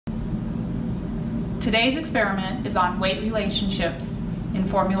Today's experiment is on weight relationships in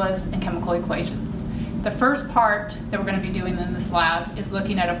formulas and chemical equations. The first part that we're going to be doing in this lab is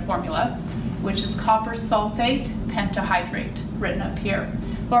looking at a formula, which is copper sulfate pentahydrate, written up here.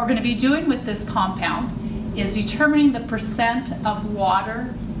 What we're going to be doing with this compound is determining the percent of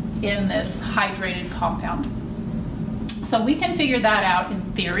water in this hydrated compound. So we can figure that out in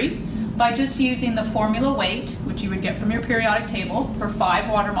theory by just using the formula weight, which you would get from your periodic table for 5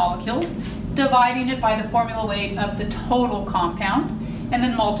 water molecules, dividing it by the formula weight of the total compound, and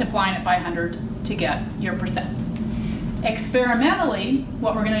then multiplying it by 100 to get your percent. Experimentally,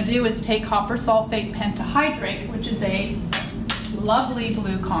 what we're going to do is take copper sulfate pentahydrate, which is a lovely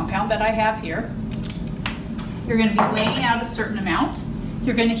blue compound that I have here. You're going to be weighing out a certain amount.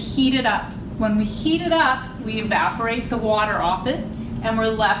 You're going to heat it up. When we heat it up, we evaporate the water off it, and we're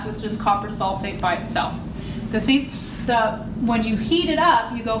left with just copper sulfate by itself. When you heat it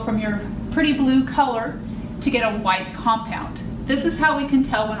up, you go from your pretty blue color to get a white compound. This is how we can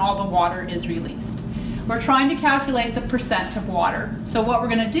tell when all the water is released. We're trying to calculate the percent of water. So what we're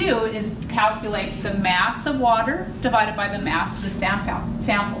going to do is calculate the mass of water divided by the mass of the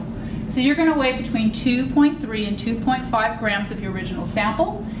sample. So you're going to weigh between 2.3 and 2.5 grams of your original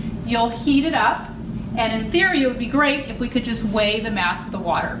sample. You'll heat it up, and in theory it would be great if we could just weigh the mass of the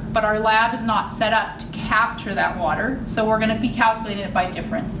water, but our lab is not set up to capture that water, so we're going to be calculating it by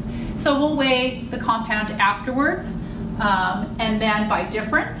difference. So we'll weigh the compound afterwards, and then by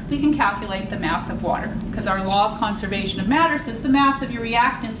difference we can calculate the mass of water, because our law of conservation of matter says the mass of your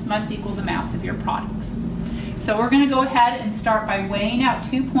reactants must equal the mass of your products. So we're going to go ahead and start by weighing out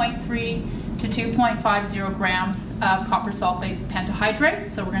 2.3 to 2.50 grams of copper sulfate pentahydrate.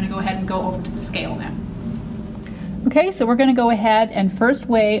 So we're going to go ahead and go over to the scale now. Okay, so we're going to go ahead and first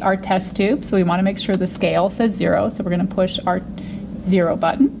weigh our test tube. So we want to make sure the scale says 0. So we're going to push our 0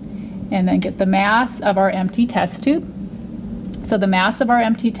 button and then get the mass of our empty test tube. So the mass of our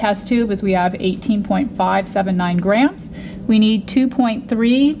empty test tube is we have 18.579 grams. We need 2.3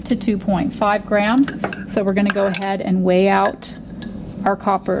 to 2.5 grams. So we're going to go ahead and weigh out our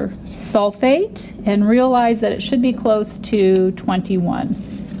copper sulfate and realize that it should be close to 21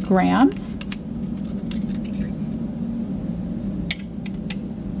 grams.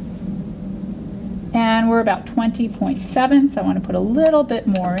 And we're about 20.7, so I want to put a little bit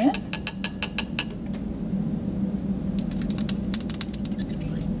more in.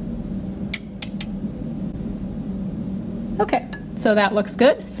 Okay, so that looks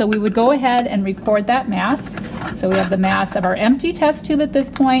good. So we would go ahead and record that mass. So we have the mass of our empty test tube at this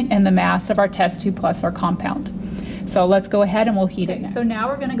point and the mass of our test tube plus our compound. So let's go ahead and we'll heat it now. So now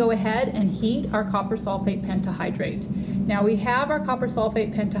we're going to go ahead and heat our copper sulfate pentahydrate. Now we have our copper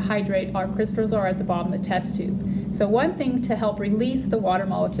sulfate pentahydrate, our crystals are at the bottom of the test tube. So one thing to help release the water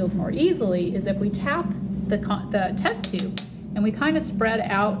molecules more easily is if we tap the test tube and we kind of spread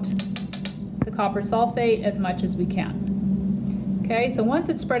out the copper sulfate as much as we can. Okay, so once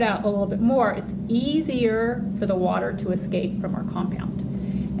it's spread out a little bit more, it's easier for the water to escape from our compound.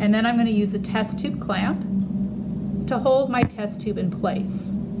 And then I'm going to use a test tube clamp to hold my test tube in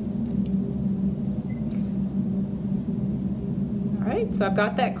place. All right, so I've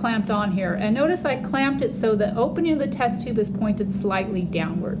got that clamped on here. And notice I clamped it so the opening of the test tube is pointed slightly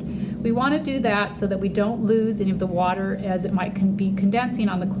downward. We want to do that so that we don't lose any of the water as it might be condensing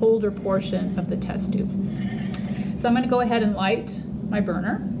on the colder portion of the test tube. So I'm going to go ahead and light my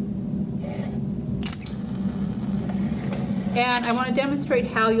burner. And I want to demonstrate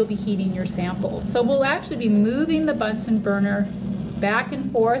how you'll be heating your sample. So we'll actually be moving the Bunsen burner back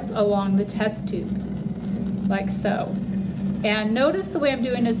and forth along the test tube, like so. And notice the way I'm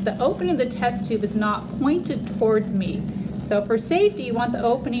doing this, the opening of the test tube is not pointed towards me. So for safety, you want the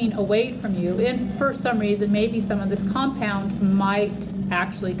opening away from you. And for some reason, maybe some of this compound might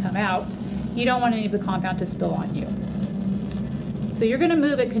actually come out. You don't want any of the compound to spill on you. So you're going to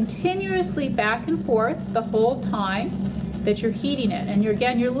move it continuously back and forth the whole time that you're heating it. And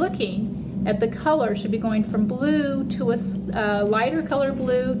again, you're looking at the color should be going from blue to a lighter color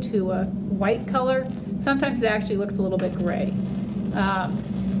blue to a white color. Sometimes it actually looks a little bit gray.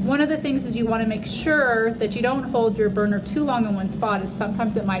 One of the things is you want to make sure that you don't hold your burner too long in one spot, as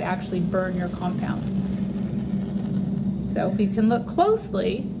sometimes it might actually burn your compound. So if you can look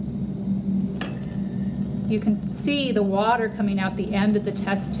closely, you can see the water coming out the end of the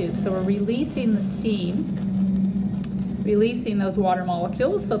test tube. So we're releasing the steam, releasing those water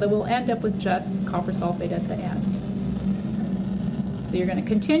molecules so that we'll end up with just copper sulfate at the end. So you're going to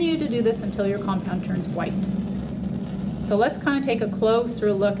continue to do this until your compound turns white. So let's kind of take a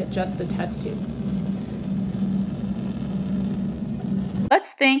closer look at just the test tube.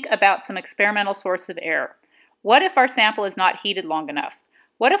 think about some experimental source of error. What if our sample is not heated long enough?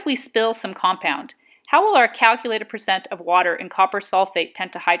 What if we spill some compound? How will our calculated percent of water in copper sulfate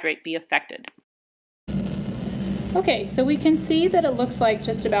pentahydrate be affected? Okay, so we can see that it looks like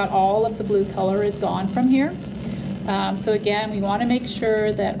just about all of the blue color is gone from here. So again, we want to make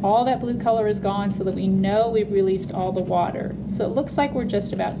sure that all that blue color is gone so that we know we've released all the water. So it looks like we're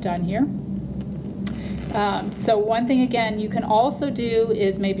just about done here. So one thing again you can also do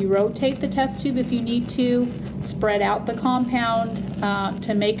is maybe rotate the test tube if you need to, spread out the compound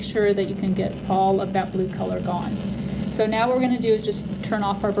to make sure that you can get all of that blue color gone. So now what we're going to do is just turn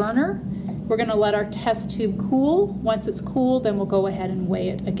off our burner. We're going to let our test tube cool. Once it's cool, then we'll go ahead and weigh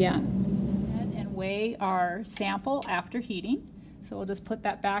it again. And weigh our sample after heating. So we'll just put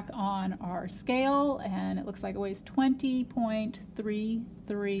that back on our scale, and it looks like it weighs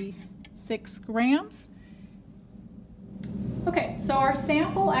 20.336 grams. Okay, so our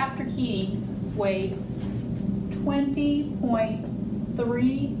sample after heating weighed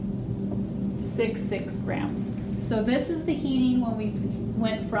 20.366 grams. So this is the heating when we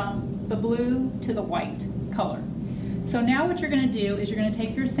went from the blue to the white color. So now what you're going to do is you're going to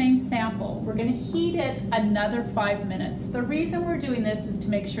take your same sample. We're going to heat it another 5 minutes. The reason we're doing this is to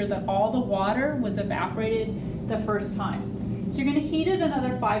make sure that all the water was evaporated the first time. So you're going to heat it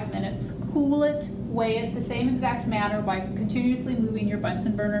another 5 minutes, cool it, weigh it the same exact manner by continuously moving your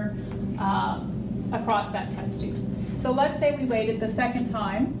Bunsen burner across that test tube. So let's say we weighed it the second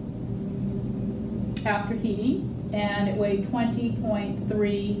time after heating, and it weighed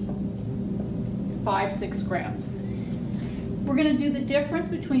 20.356 grams. We're going to do the difference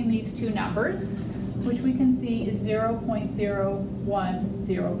between these two numbers, which we can see is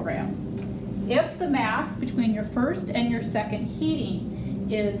 0.010 grams. If the mass between your first and your second heating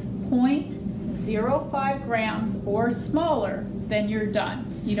is 0.05 grams or smaller, then you're done.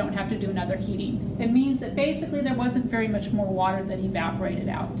 You don't have to do another heating. It means that basically there wasn't very much more water that evaporated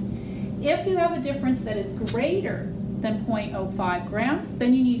out. If you have a difference that is greater than 0.05 grams,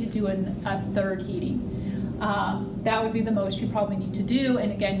 then you need to do a third heating. That would be the most you probably need to do,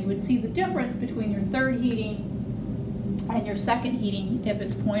 and again, you would see the difference between your third heating and your second heating. If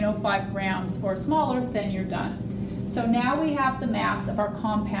it's 0.05 grams or smaller, then you're done. So now we have the mass of our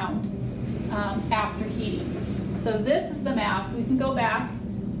compound after heating. So this is the mass. We can go back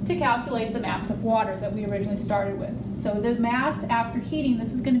to calculate the mass of water that we originally started with. So the mass after heating,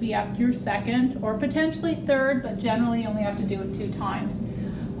 this is going to be after your second or potentially third, but generally you only have to do it 2 times.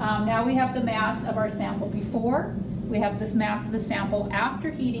 Now we have the mass of our sample before. We have this mass of the sample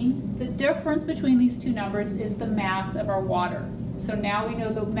after heating. The difference between these two numbers is the mass of our water. So now we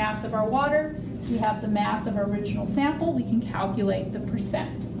know the mass of our water. We have the mass of our original sample. We can calculate the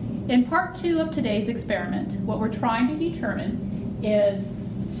percent. In part 2 of today's experiment, what we're trying to determine is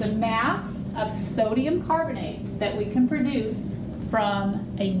the mass of sodium carbonate that we can produce from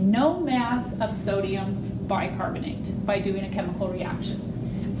a known mass of sodium bicarbonate by doing a chemical reaction.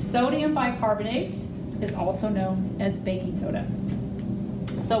 Sodium bicarbonate is also known as baking soda.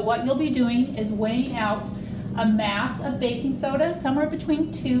 So what you'll be doing is weighing out a mass of baking soda somewhere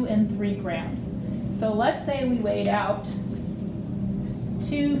between 2 and 3 grams. So let's say we weighed out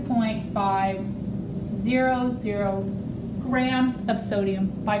 2.500 grams of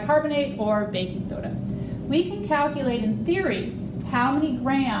sodium bicarbonate or baking soda. We can calculate in theory how many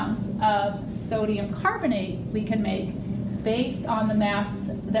grams of sodium carbonate we can make based on the mass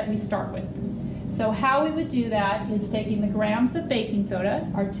that we start with. So how we would do that is taking the grams of baking soda,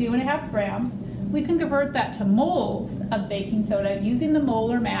 our 2.5 grams, we can convert that to moles of baking soda using the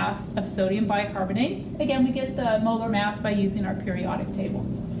molar mass of sodium bicarbonate. Again, we get the molar mass by using our periodic table.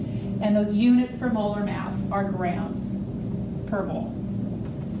 And those units for molar mass are grams per mole.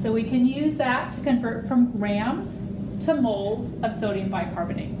 So we can use that to convert from grams to moles of sodium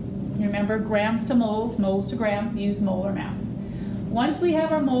bicarbonate. Remember, grams to moles to grams, use molar mass. Once we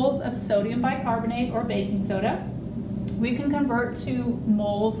have our moles of sodium bicarbonate or baking soda, we can convert to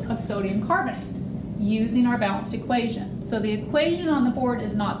moles of sodium carbonate using our balanced equation. So the equation on the board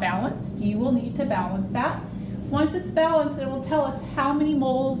is not balanced. You will need to balance that. Once it's balanced, it will tell us how many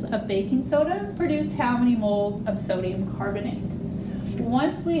moles of baking soda produced how many moles of sodium carbonate.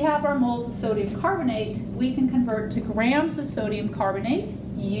 Once we have our moles of sodium carbonate, we can convert to grams of sodium carbonate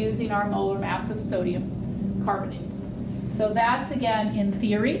using our molar mass of sodium carbonate. So that's, again, in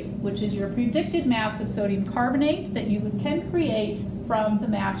theory, which is your predicted mass of sodium carbonate that you can create from the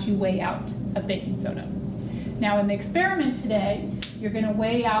mass you weigh out of baking soda. Now in the experiment today, you're going to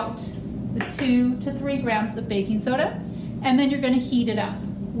weigh out the 2 to 3 grams of baking soda, and then you're going to heat it up.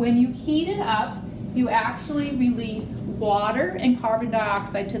 When you heat it up, you actually release water and carbon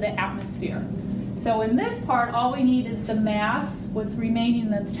dioxide to the atmosphere. So in this part, all we need is the mass, what's remaining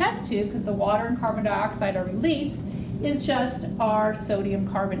in the test tube, because the water and carbon dioxide are released, is just our sodium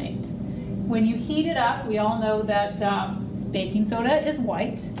carbonate. When you heat it up, we all know that baking soda is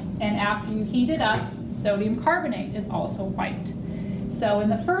white, and after you heat it up, sodium carbonate is also white. So in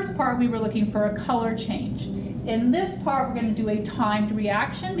the first part, we were looking for a color change. In this part, we're going to do a timed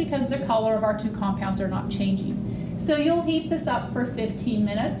reaction because the color of our two compounds are not changing. So you'll heat this up for 15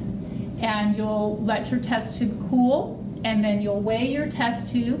 minutes, and you'll let your test tube cool, and then you'll weigh your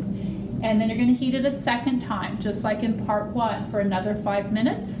test tube, and then you're going to heat it a second time, just like in part 1, for another 5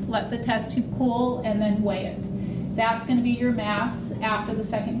 minutes. Let the test tube cool, and then weigh it. That's going to be your mass after the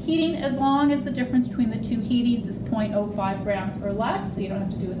second heating, as long as the difference between the two heatings is 0.05 grams or less. So you don't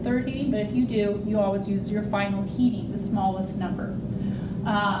have to do a third heating, but if you do, you always use your final heating, the smallest number.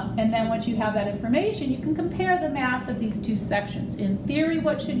 And then once you have that information, you can compare the mass of these two sections. In theory,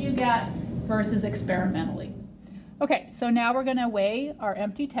 what should you get versus experimentally? Okay, so now we're going to weigh our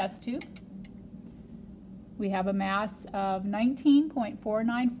empty test tube. We have a mass of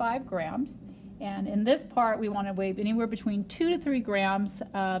 19.495 grams. And in this part, we want to weigh anywhere between 2 to 3 grams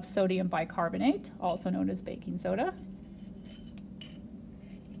of sodium bicarbonate, also known as baking soda.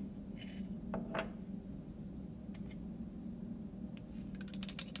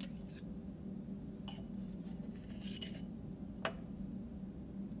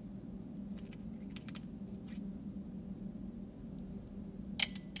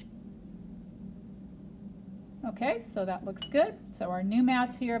 Okay, so that looks good. So our new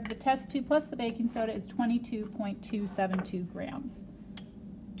mass here of the test tube plus the baking soda is 22.272 grams.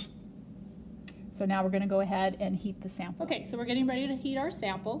 So now we're going to go ahead and heat the sample. Okay, so we're getting ready to heat our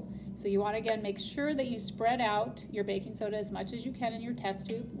sample. So you want to, again, make sure that you spread out your baking soda as much as you can in your test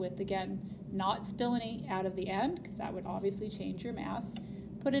tube with, again, not spill any out of the end, because that would obviously change your mass.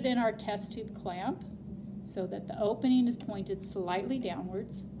 Put it in our test tube clamp so that the opening is pointed slightly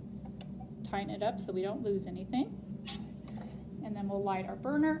downwards. Tighten it up so we don't lose anything. And then we'll light our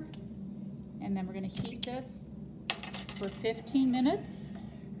burner, and then we're going to heat this for 15 minutes.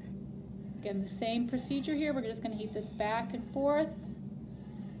 Again, the same procedure here. We're just going to heat this back and forth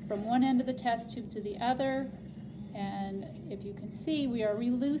from one end of the test tube to the other. And if you can see, we are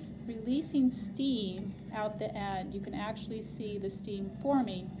releasing steam out the end. You can actually see the steam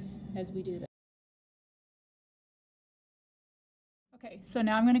forming as we do that. Okay, so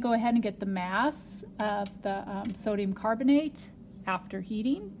now I'm going to go ahead and get the mass of the sodium carbonate after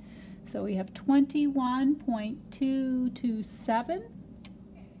heating. So we have 21.227. Okay,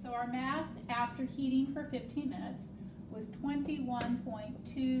 so our mass after heating for 15 minutes was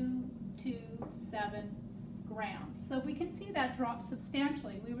 21.227 grams. So we can see that dropped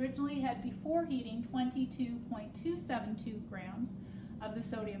substantially. We originally had, before heating, 22.272 grams of the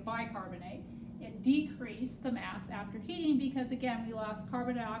sodium bicarbonate. It decreased the mass after heating because, again, we lost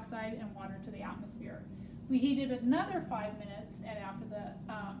carbon dioxide and water to the atmosphere. We heated another 5 minutes, and after the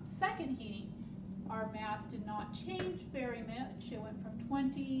second heating, our mass did not change very much. It went from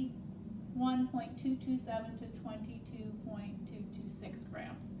 21.227 to 22.226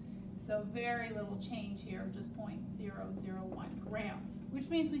 grams. So very little change here, just 0.001 grams, which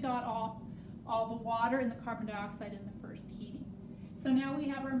means we got off all the water and the carbon dioxide in the first heating. So now we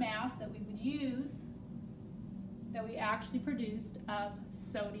have our mass that we would use, that we actually produced, of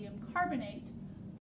sodium carbonate